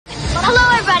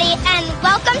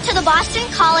to the Boston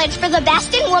College for the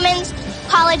best in women's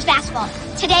college basketball.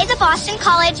 Today, the Boston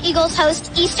College Eagles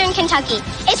host Eastern Kentucky.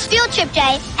 It's field trip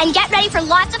day, and get ready for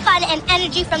lots of fun and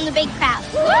energy from the big crowd.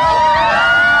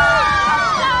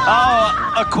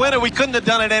 Oh, Aquina, we couldn't have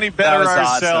done it any better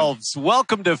ourselves. Awesome.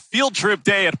 Welcome to field trip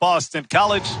day at Boston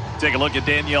College. Take a look at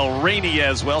Danielle Rainey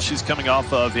as well. She's coming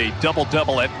off of a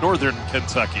double-double at Northern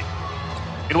Kentucky.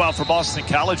 Meanwhile, for Boston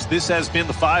College, this has been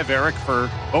the five, Eric,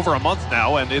 for over a month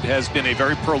now, and it has been a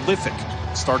very prolific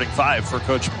starting five for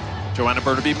Coach Joanna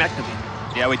Burnaby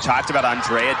McNamee. Yeah, we talked about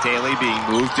Andrea Daly being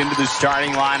moved into the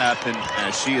starting lineup,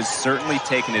 and she is certainly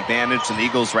taking advantage. And the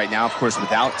Eagles right now, of course,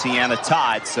 without Tiana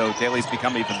Todd, so Daly's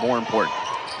become even more important.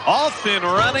 Off and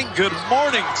running, good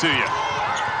morning to you.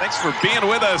 Thanks for being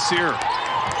with us here.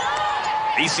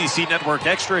 ACC Network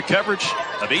extra coverage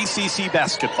of ACC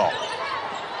basketball.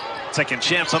 Second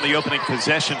chance on the opening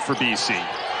possession for BC.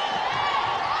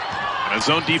 And a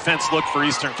zone defense look for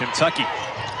Eastern Kentucky.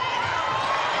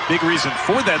 Big reason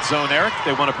for that zone, Eric.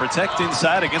 They want to protect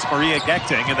inside against Maria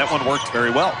Gakdeng, and that one worked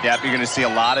very well. Yeah, you're going to see a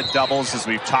lot of doubles, as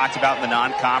we've talked about in the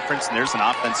non-conference, and there's an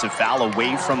offensive foul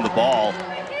away from the ball.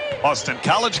 Boston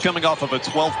College coming off of a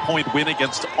 12-point win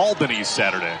against Albany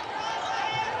Saturday.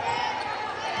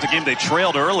 It's a game they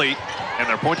trailed early, and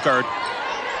their point guard,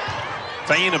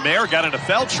 Taina Mair, got into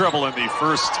foul trouble in the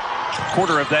first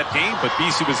quarter of that game, but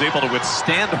BC was able to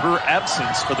withstand her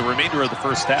absence for the remainder of the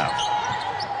first half.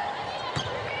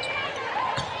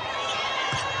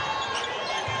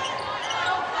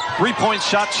 Three-point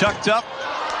shot chucked up.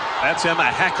 That's Emma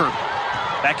Hacker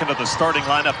back into the starting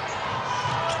lineup.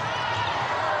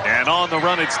 And on the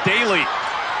run, it's Daly.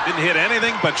 Didn't hit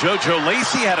anything, but JoJo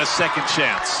Lacey had a second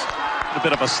chance. A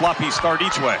bit of a sloppy start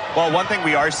each way. Well, one thing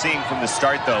we are seeing from the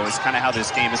start, though, is kind of how this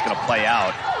game is going to play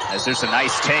out. As there's a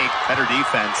nice take, better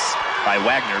defense by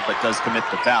Waggoner, but does commit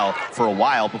the foul for a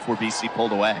while before BC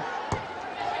pulled away.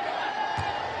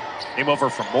 Came over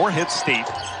from Morehead State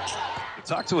to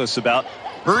talk to us about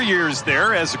her years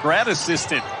there as a grad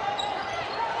assistant.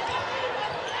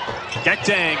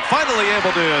 Gakdeng finally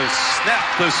able to snap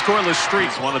the scoreless streak.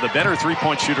 One of the better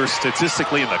three-point shooters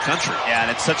statistically in the country. Yeah,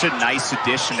 and it's such a nice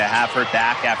addition to have her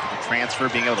back after the transfer,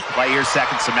 being able to play her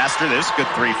second semester. There's a good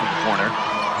three from the corner.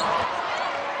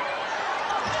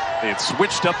 They had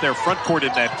switched up their front court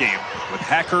in that game with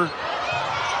Hacker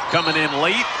coming in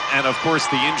late, and of course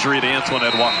the injury to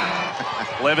Antoinette Walker.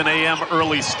 11 a.m.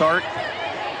 early start.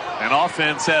 And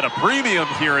offense at a premium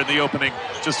here in the opening,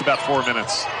 just about 4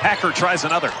 minutes. Hacker tries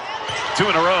another. Two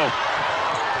in a row.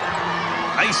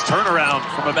 Nice turnaround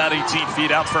from about 18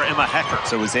 feet out for Emma Hacker.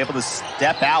 So was able to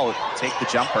step out, take the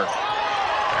jumper.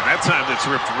 And that time it's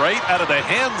ripped right out of the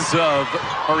hands of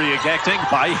Maria Gakdeng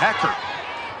by Hacker.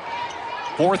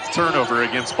 Fourth turnover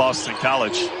against Boston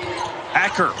College.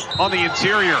 Hacker on the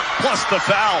interior, plus the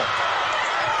foul.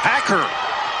 Hacker,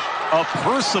 a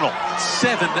personal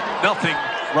 7-0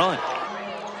 run.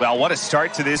 Well, what a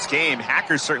start to this game.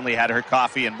 Hacker certainly had her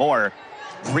coffee and more.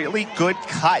 Really good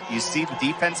cut. You see the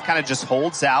defense kind of just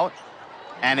holds out,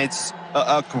 and it's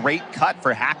a great cut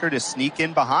for Hacker to sneak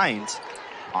in behind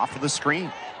off of the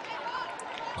screen.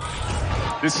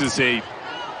 This is a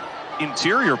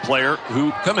interior player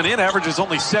who coming in averages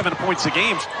only 7 points a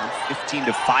game. 15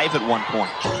 to 5 at one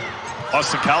point.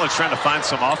 Boston College trying to find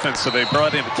some offense, so they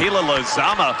brought in Kayla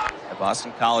Lozama.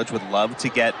 Boston College would love to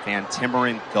get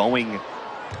VanTimmeren going a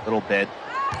little bit.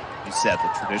 You said the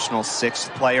traditional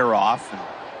sixth player off, and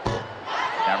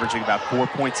averaging about 4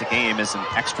 points a game as an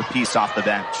extra piece off the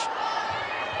bench.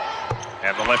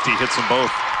 And the lefty hits them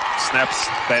both. Snaps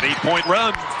that 8-point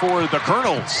run for the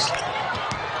Colonels.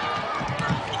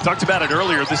 Talked about it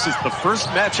earlier. This is the first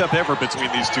matchup ever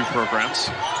between these two programs.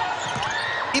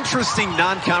 Interesting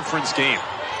non-conference game.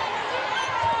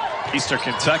 Eastern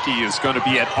Kentucky is going to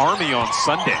be at Army on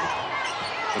Sunday.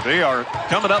 So they are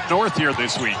coming up north here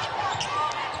this week.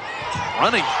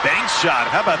 Running bank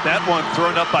shot. How about that one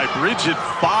thrown up by Bridget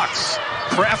Fox?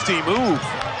 Crafty move.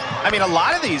 I mean, a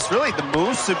lot of these, really, the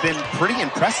moves have been pretty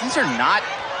impressive. These are not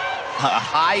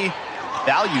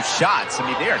high-value shots. I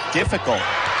mean, they are difficult.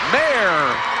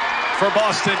 Mair for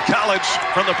Boston College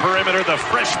from the perimeter. The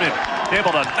freshman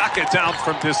able to knock it down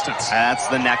from distance. That's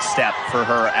the next step for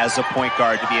her as a point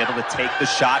guard, to be able to take the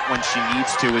shot when she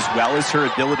needs to, as well as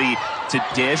her ability to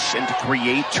dish and to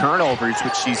create turnovers,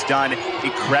 which she's done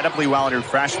incredibly well in her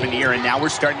freshman year. And now we're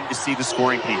starting to see the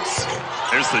scoring piece.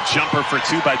 There's the jumper for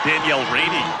two by Danielle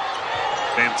Rainey.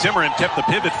 VanTimmeren kept the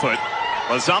pivot foot.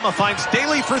 Lozama finds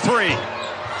Daly for three.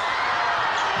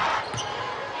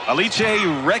 Alice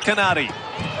Recanati,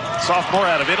 sophomore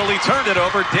out of Italy, turned it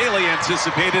over. Daly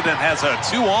anticipated and has a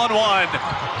 2-on-1.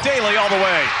 Daly all the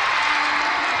way.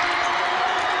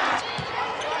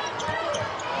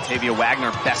 Dontavia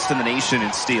Waggoner, best in the nation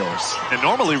in steals. And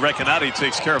normally Recanati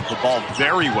takes care of the ball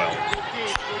very well.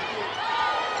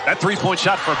 That three-point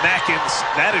shot for Mackins,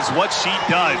 that is what she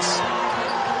does.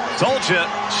 Told you,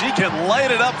 she can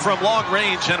light it up from long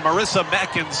range, and Marissa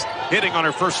Mackins hitting on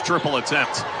her first triple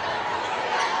attempt.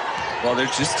 Well, they're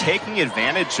just taking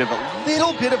advantage of a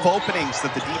little bit of openings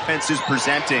that the defense is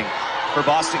presenting for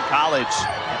Boston College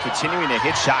and continuing to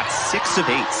hit shots 6 of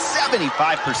 8,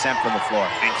 75% from the floor.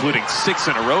 Including 6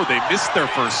 in a row. They missed their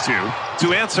first 2.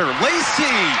 To answer,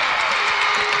 Lacey!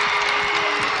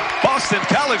 Boston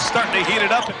College starting to heat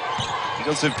it up.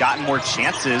 Eagles have gotten more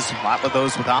chances, a lot of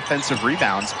those with offensive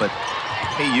rebounds, but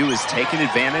KU is taking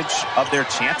advantage of their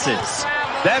chances.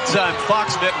 That time,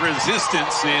 Fox met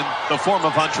resistance in the form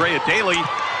of Andrea Daly,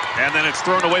 and then it's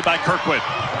thrown away by Kirkwood.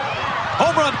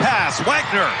 Home run pass,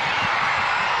 Waggoner.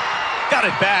 Got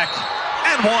it back,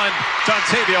 and one.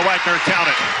 Dontavia Waggoner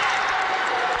counted.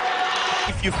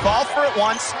 If you fall for it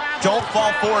once, don't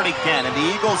fall for it again. And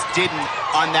the Eagles didn't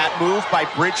on that move by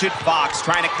Bridget Fox,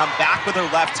 trying to come back with her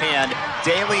left hand.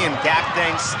 Daly and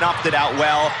Gakdeng snuffed it out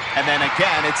well. And then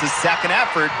again, it's a second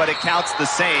effort, but it counts the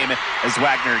same as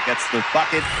Waggoner gets the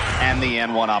bucket and the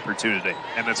N1 opportunity.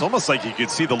 And it's almost like you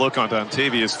could see the look on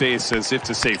Dontavia's face as if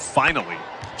to say, finally.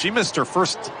 She missed her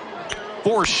first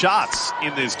 4 shots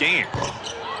in this game.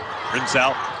 Rims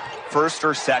out. First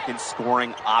or second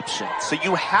scoring option. So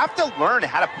you have to learn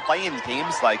how to play in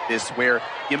games like this where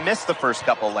you miss the first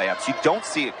couple of layups. You don't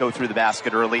see it go through the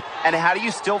basket early. And how do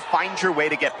you still find your way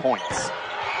to get points?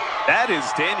 That is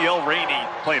Danielle Rainey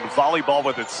playing volleyball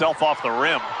with itself off the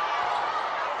rim.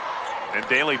 And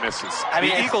Daly misses.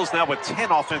 The Eagles now with 10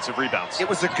 offensive rebounds. It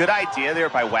was a good idea there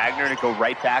by Waggoner to go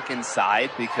right back inside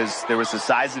because there was a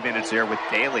size advantage there with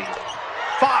Daly.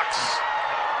 Fox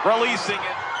releasing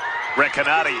it.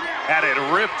 Recanati had it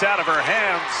ripped out of her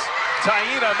hands.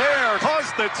 Taina Mair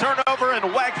caused the turnover,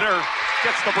 and Waggoner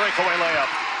gets the breakaway layup.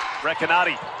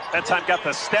 Recanati that time got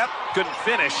the step, couldn't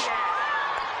finish.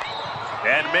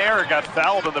 And Mair got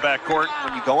fouled in the backcourt.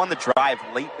 When you go on the drive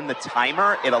late in the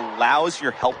timer, it allows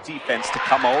your help defense to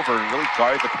come over and really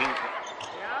guard the paint.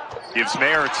 Gives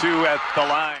Mair 2 at the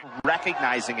line.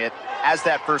 Recognizing it as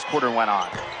that first quarter went on.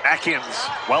 Atkins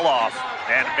well off.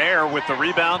 And Mair with the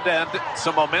rebound and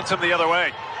some momentum the other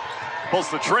way.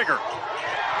 Pulls the trigger.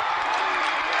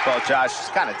 Well, Josh is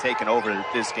kind of taken over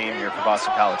this game here for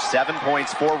Boston College. 7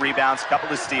 points, 4 rebounds, couple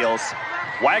of steals.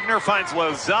 Waggoner finds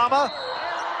Lozama,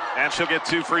 and she'll get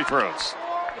 2 free throws.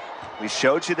 We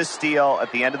showed you the steal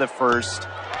at the end of the first.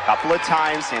 A couple of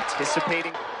times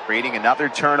anticipating, creating another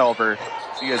turnover.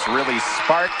 She has really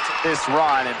sparked this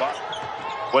run. And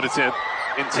what it's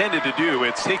intended to do,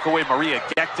 it's take away Maria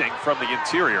Gakdeng from the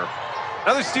interior.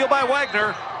 Another steal by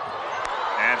Waggoner,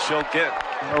 and she'll get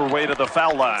her way to the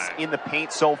foul line. In the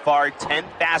paint so far, 10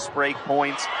 fast break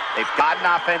points. They've got an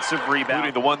offensive rebound.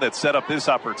 Including the one that set up this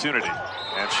opportunity.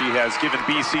 And she has given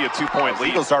BC a 2-point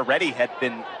lead. Eagles already had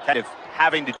been kind of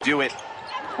having to do it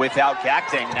without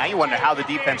Gakdeng. Now you wonder how the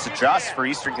defense adjusts for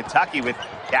Eastern Kentucky with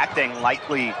Gakdeng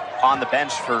likely on the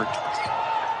bench for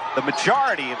the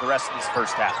majority of the rest of this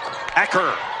first half.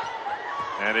 Hacker.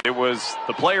 And it was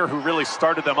the player who really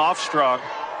started them off strong.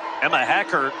 Emma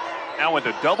Hacker now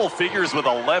into double figures with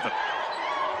 11.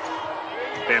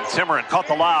 VanTimmeren caught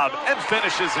the lob and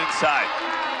finishes inside.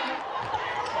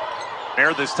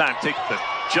 Mair this time takes the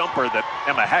jumper that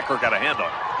Emma Hacker got a hand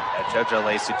on. JoJo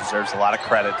Lacey deserves a lot of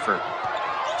credit for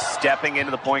stepping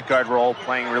into the point guard role,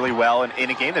 playing really well in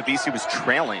a game that BC was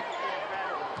trailing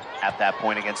at that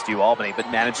point against UAlbany,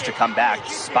 but managed to come back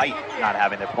despite not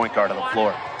having their point guard on the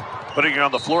floor. Putting it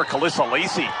on the floor, Calissa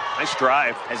Lacey. Nice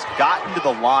drive. Has gotten to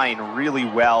the line really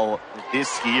well this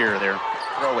year. Their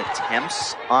throw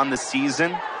attempts on the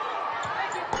season.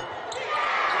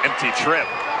 Empty trip.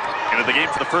 Into the game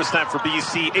for the first time for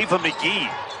BC. Ava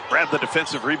McGee grabbed the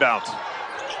defensive rebound.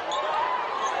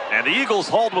 And the Eagles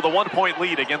hold with a 1-point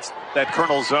lead against that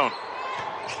Colonel zone.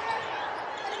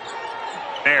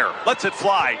 Mair lets it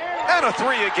fly. And a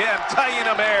 3 again.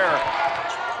 Taina Mair.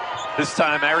 This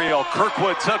time Ariel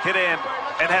Kirkwood took it in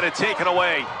and had it taken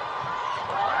away.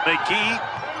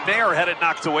 McGee, Mair had it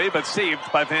knocked away but saved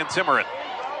by VanTimmeren.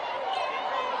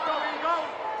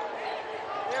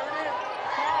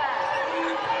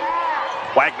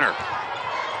 Waggoner.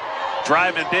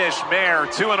 Drive and dish. Mair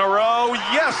 2 in a row.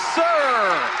 Yes,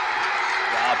 sir!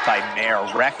 Job by Mair,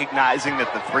 recognizing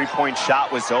that the 3-point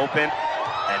shot was open.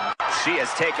 And she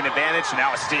has taken advantage, and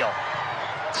now a steal.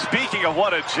 Speaking of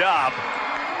what a job,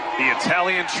 the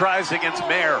Italian tries against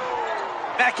Mair.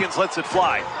 Mackins lets it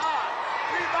fly.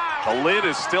 The lid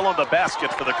is still on the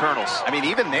basket for the Colonels. I mean,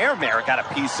 even there, Mair got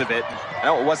a piece of it. I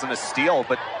know it wasn't a steal,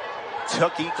 but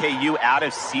took EKU out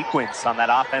of sequence on that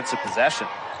offensive possession.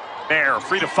 Mair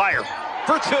free to fire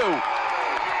for two.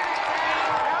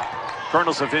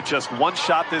 Colonels have hit just one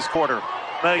shot this quarter.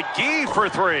 McGee for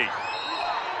three.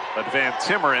 But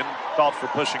VanTimmeren called for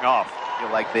pushing off. Feel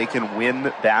like they can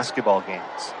win basketball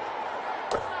games.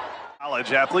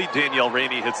 College athlete Danielle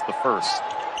Rainey hits the first.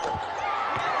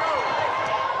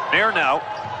 Mair now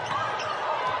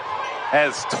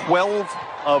has 12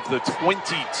 of the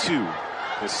 22.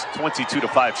 This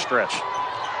 22-5 stretch.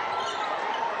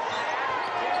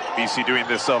 BC doing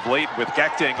this of late with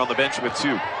Gakdeng on the bench with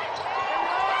two.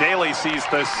 Daly sees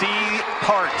the sea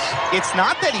parts. It's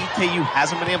not that EKU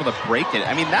hasn't been able to break it.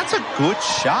 I mean, that's a good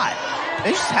shot.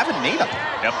 They just haven't made them.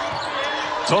 Yep.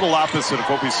 Total opposite of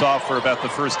what we saw for about the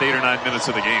first 8 or 9 minutes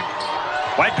of the game.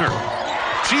 Waggoner.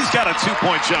 She's got a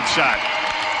 2-point jump shot.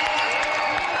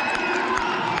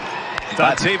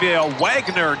 Dontavia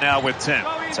Waggoner now with 10.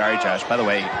 Sorry, Josh. By the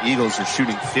way, Eagles are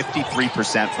shooting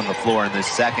 53% from the floor in this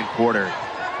second quarter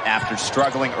after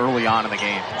struggling early on in the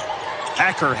game.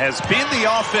 Hacker has been the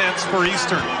offense for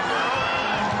Eastern.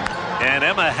 And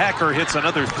Emma Hacker hits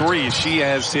another three. She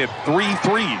has hit 3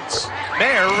 threes.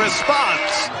 Mair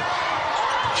responds.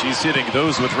 She's hitting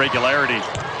those with regularity.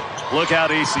 Look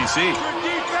out, ACC.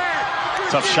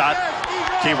 Tough shot.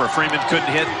 Kayra Freeman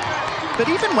couldn't hit. But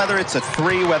even whether it's a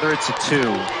 3, whether it's a 2,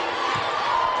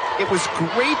 it was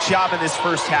great job in this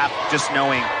first half just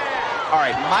knowing, all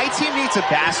right, my team needs a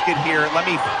basket here. Let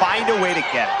me find a way to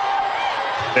get it.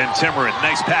 VanTimmeren,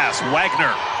 nice pass.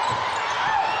 Waggoner.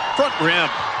 Front rim.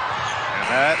 And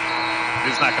that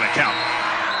is not going to count.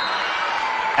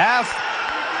 Half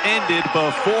ended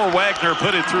before Waggoner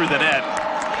put it through the net.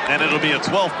 And it'll be a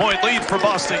 12-point lead for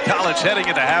Boston College heading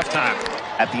into halftime.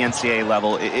 At the NCAA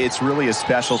level, it's really a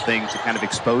special thing to kind of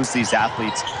expose these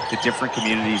athletes to different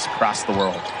communities across the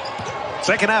world.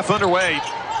 Second half underway.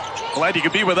 Glad you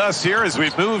could be with us here as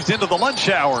we've moved into the lunch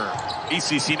hour.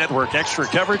 ACC Network extra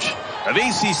coverage of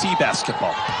ACC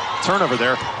basketball. Turnover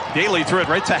there. Daly threw it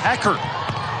right to Hacker.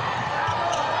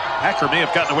 Hacker may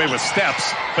have gotten away with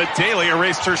steps, but Daly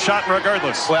erased her shot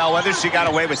regardless. Well, whether she got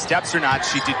away with steps or not,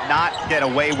 she did not get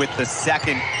away with the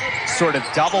second sort of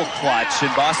double clutch,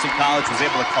 and Boston College was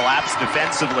able to collapse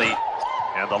defensively.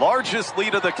 And the largest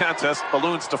lead of the contest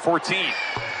balloons to 14.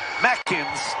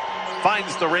 Matkins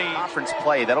finds the range. Conference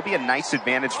play, that'll be a nice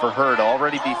advantage for her to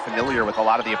already be familiar with a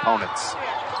lot of the opponents.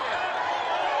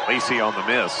 Lacey on the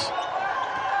miss.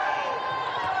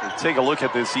 And take a look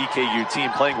at this EKU team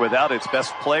playing without its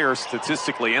best player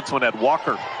statistically, Antoinette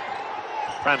Walker.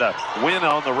 Trying to win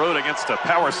on the road against a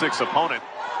Power 6 opponent.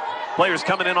 Players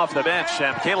coming in off the bench,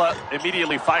 and Kayla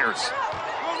immediately fires.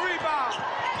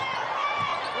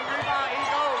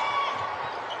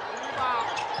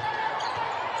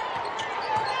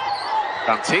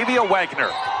 Dontavia Waggoner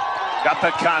got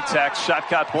the contact, shot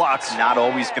got blocked. Not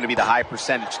always going to be the high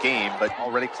percentage game, but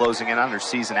already closing in on their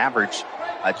season average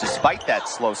despite that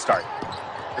slow start.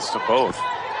 Missed them both.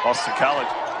 Boston College,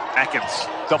 Atkins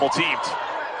double teamed.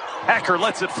 Hacker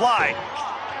lets it fly.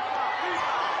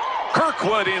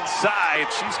 Kirkwood inside.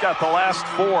 She's got the last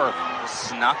 4.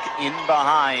 Snuck in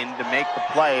behind to make the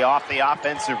play off the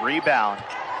offensive rebound.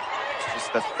 It's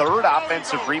just the 3rd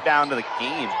offensive rebound of the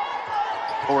game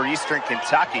for Eastern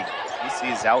Kentucky.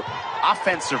 BC is out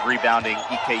offensive rebounding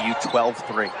EKU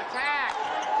 12-3.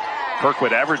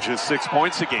 Kirkwood averages 6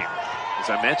 points a game. As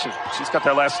I mentioned, she's got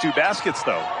their last 2 baskets,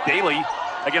 though. Daly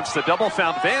against the double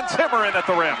found VanTimmeren at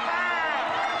the rim.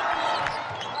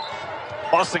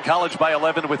 Boston College by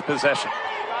 11 with possession.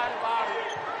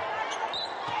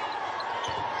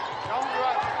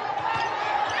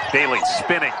 Daly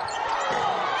spinning.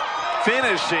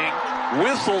 Finishing.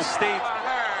 Whistle state.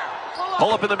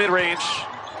 Pull up in the mid-range.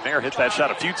 Mair hit that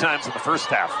shot a few times in the first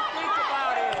half.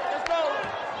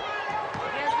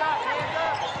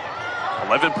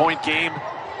 11-point game.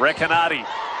 Recanati.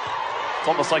 It's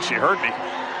almost like she heard me.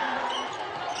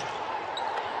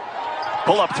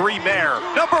 Pull up 3, Mair.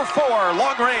 Number 4,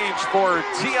 long range for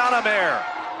Taina Mair.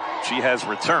 She has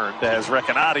returned as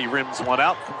Recanati rims one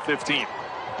out from 15.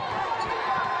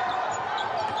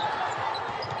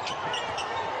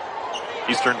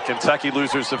 Eastern Kentucky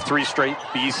losers of 3 straight.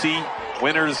 BC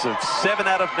winners of 7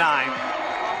 out of 9.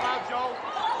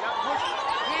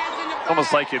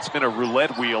 Almost like it's been a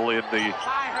roulette wheel in the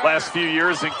last few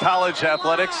years in college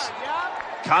athletics.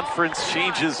 Conference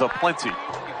changes aplenty.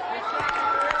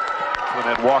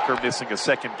 Antoinette Walker missing a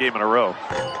 2nd game in a row.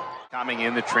 Coming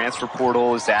in, the transfer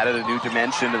portal has added a new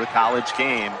dimension to the college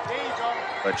game.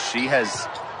 But she has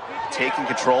taking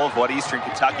control of what Eastern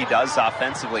Kentucky does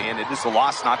offensively, and it is a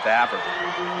loss not to have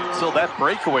her. So that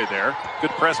breakaway there,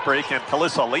 good press break, and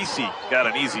Kalissa Lacey got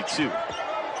an easy 2.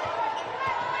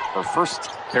 Her first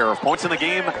pair of points in the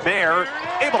game. Mair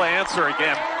able to answer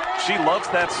again. She loves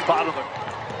that spot of the.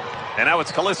 And now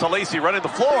it's Kalissa Lacey running the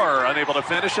floor, unable to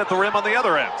finish at the rim on the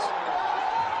other end.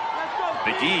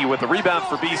 McGee with the rebound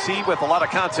for BC with a lot of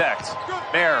contact.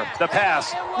 Mair, the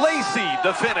pass. Lacey,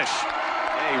 the finish.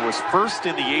 He was first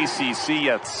in the ACC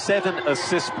at 7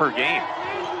 assists per game.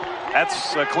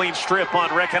 That's a clean strip on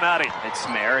Recanati. It's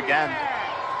Mair again.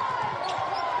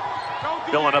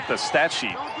 Filling up the stat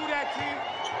sheet.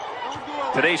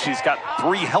 Today she's got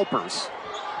 3 helpers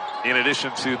in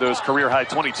addition to those career-high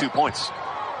 22 points.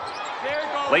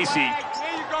 Lacey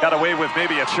got away with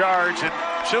maybe a charge, and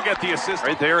she'll get the assist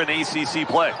right there in ACC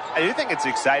play. I do think it's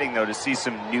exciting, though, to see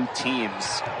some new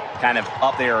teams kind of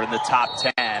up there in the top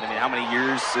 10. I mean, how many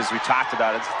years, as we talked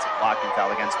about, it's a blocking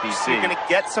foul against BC. So you're going to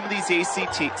get some of these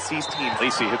ACC teams.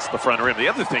 Lacey hits the front rim. The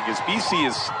other thing is BC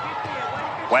is,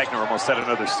 Waggoner almost had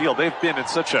another steal. They've been in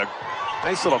such a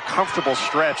nice little comfortable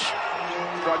stretch.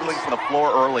 Struggling from the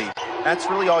floor early. That's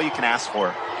really all you can ask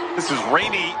for. This is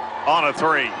Rainey on a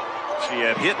 3. She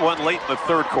had hit one late in the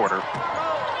third quarter.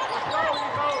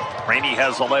 Rainey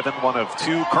has 11, one of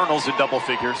 2 Colonels in double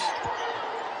figures.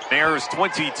 Mair's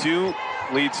 22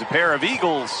 leads a pair of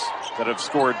Eagles that have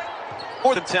scored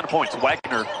more than 10 points.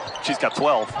 Waggoner, she's got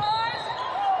 12.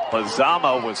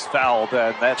 Lazama was fouled,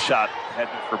 and that shot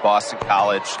heading for Boston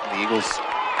College. The Eagles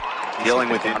dealing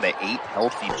with the 8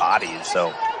 healthy bodies,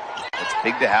 so it's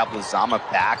big to have Lazama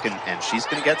back, and she's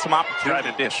going to get some opportunity. Try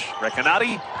to dish.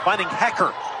 Recanati finding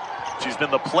Hacker. She's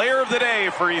been the player of the day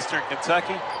for Eastern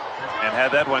Kentucky and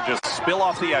had that one just spill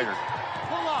off the iron.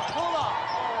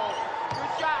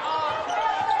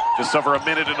 Just over a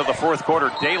minute into the fourth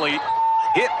quarter, Daly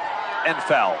hit and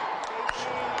foul.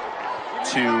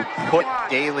 To put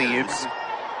Daly in,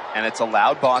 and it's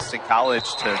allowed Boston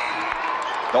College to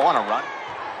go on a run.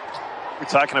 We're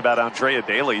talking about Andrea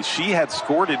Daly. She had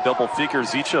scored in double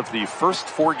figures each of the first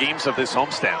 4 games of this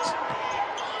homestand.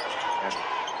 And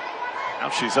now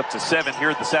she's up to 7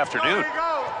 here this afternoon.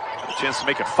 Got a chance to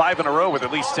make it 5 in a row with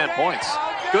at least 10 points.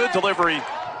 Good delivery.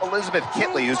 Elizabeth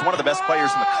Kitley, who's one of the best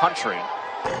players in the country.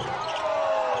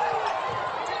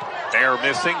 They're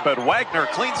missing, but Waggoner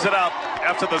cleans it up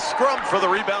after the scrum for the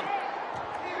rebound.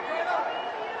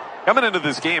 Coming into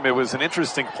this game, it was an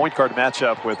interesting point guard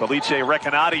matchup with Alice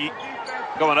Recanati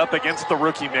going up against the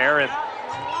rookie Mair, and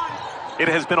it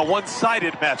has been a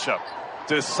one-sided matchup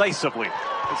decisively.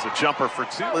 It's a jumper for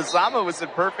 2. Lazama was in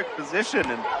perfect position,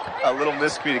 and a little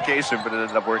miscommunication, but it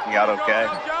ended up working out okay.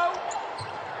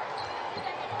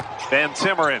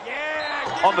 VanTimmeren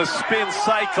on the spin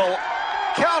cycle,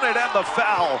 counted, and the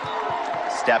foul.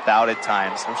 Step out at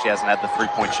times. She hasn't had the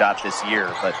 3-point shot this year,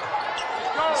 but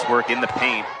this work in the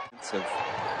paint of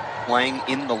playing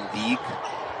in the league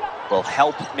will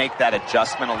help make that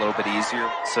adjustment a little bit easier.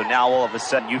 So now all of a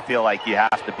sudden you feel like you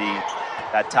have to be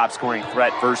that top scoring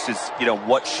threat versus, you know,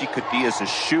 what she could be as a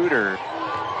shooter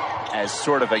as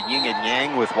sort of a yin and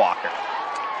yang with Walker.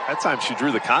 That time she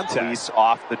drew the contact. He's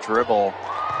off the dribble.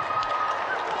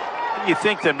 And you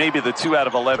think that maybe the 2 out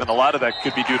of 11, a lot of that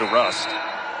could be due to rust.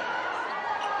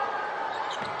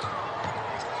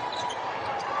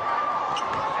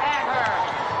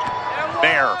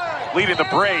 Mair leading the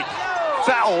break.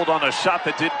 Fouled on a shot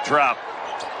that didn't drop.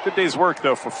 Good day's work,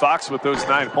 though, for Fox with those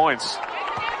 9 points.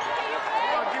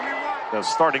 The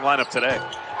starting lineup today.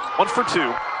 1 for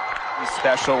 2. It's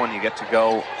special when you get to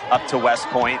go up to West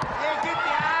Point.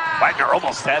 Waggoner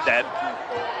almost had that.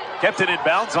 Kept it in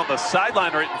bounds on the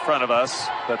sideline right in front of us,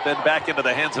 but then back into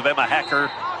the hands of Emma Hacker.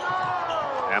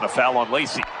 And a foul on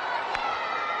Lacey.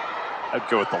 I'd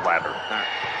go with the latter.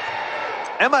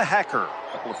 Emma Hacker,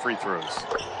 a couple of free throws.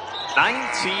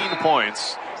 19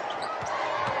 points.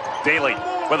 Daly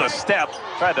with a step.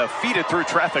 Tried to feed it through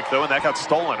traffic, though, and that got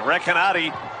stolen.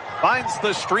 Recanati finds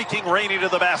the streaking Rainey to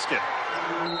the basket.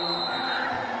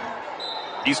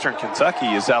 Eastern Kentucky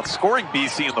is outscoring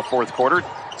BC in the fourth quarter,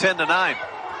 10-9.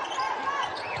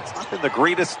 It's not been the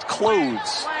greatest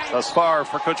close thus far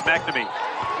for Coach McNamee.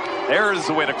 There's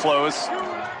the way to close.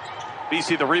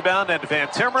 BC the rebound, and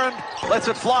VanTimmeren lets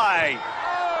it fly.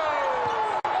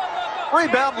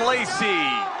 Rebound Lacey.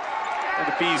 And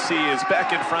the BC is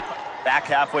back in front. Back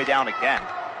halfway down again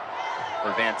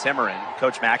for VanTimmeren.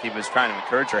 Coach Mackey was trying to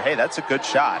encourage her, hey, that's a good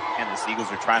shot. And the Eagles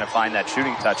are trying to find that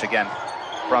shooting touch again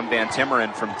from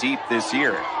VanTimmeren from deep this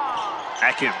year.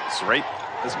 Atkins, right,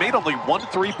 has made only 1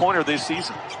 3-pointer this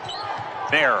season.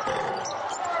 Mair.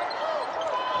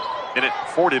 Minute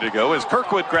 40 to go as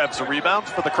Kirkwood grabs a rebound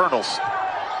for the Colonels.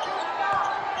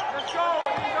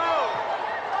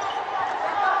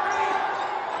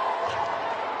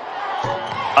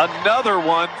 Another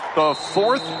one, the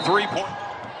fourth three-point.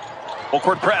 Full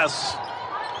court press,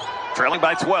 trailing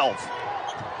by 12.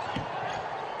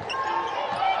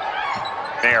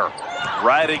 Mair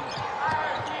riding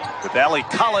with Ali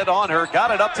Khaled on her,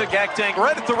 got it up to Gakdeng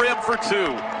right at the rim for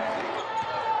 2.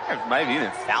 Might have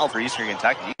even fouled for Eastern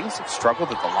Kentucky. Eagles have struggled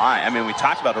at the line. I mean, we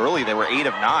talked about early they were 8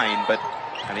 of 9, but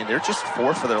I mean they're just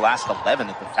 4 for their last 11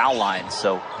 at the foul line.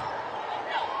 So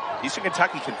Eastern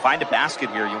Kentucky can find a basket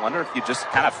here. You wonder if you just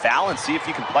kind of foul and see if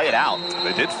you can play it out.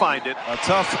 They did find it. A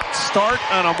tough start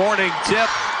on a morning tip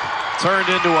turned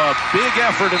into a big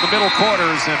effort in the middle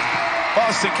quarters, and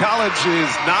Boston College is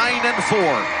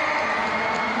 9-4.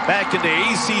 Back into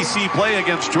ACC play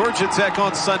against Georgia Tech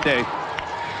on Sunday,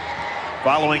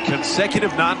 following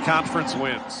consecutive non-conference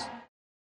wins.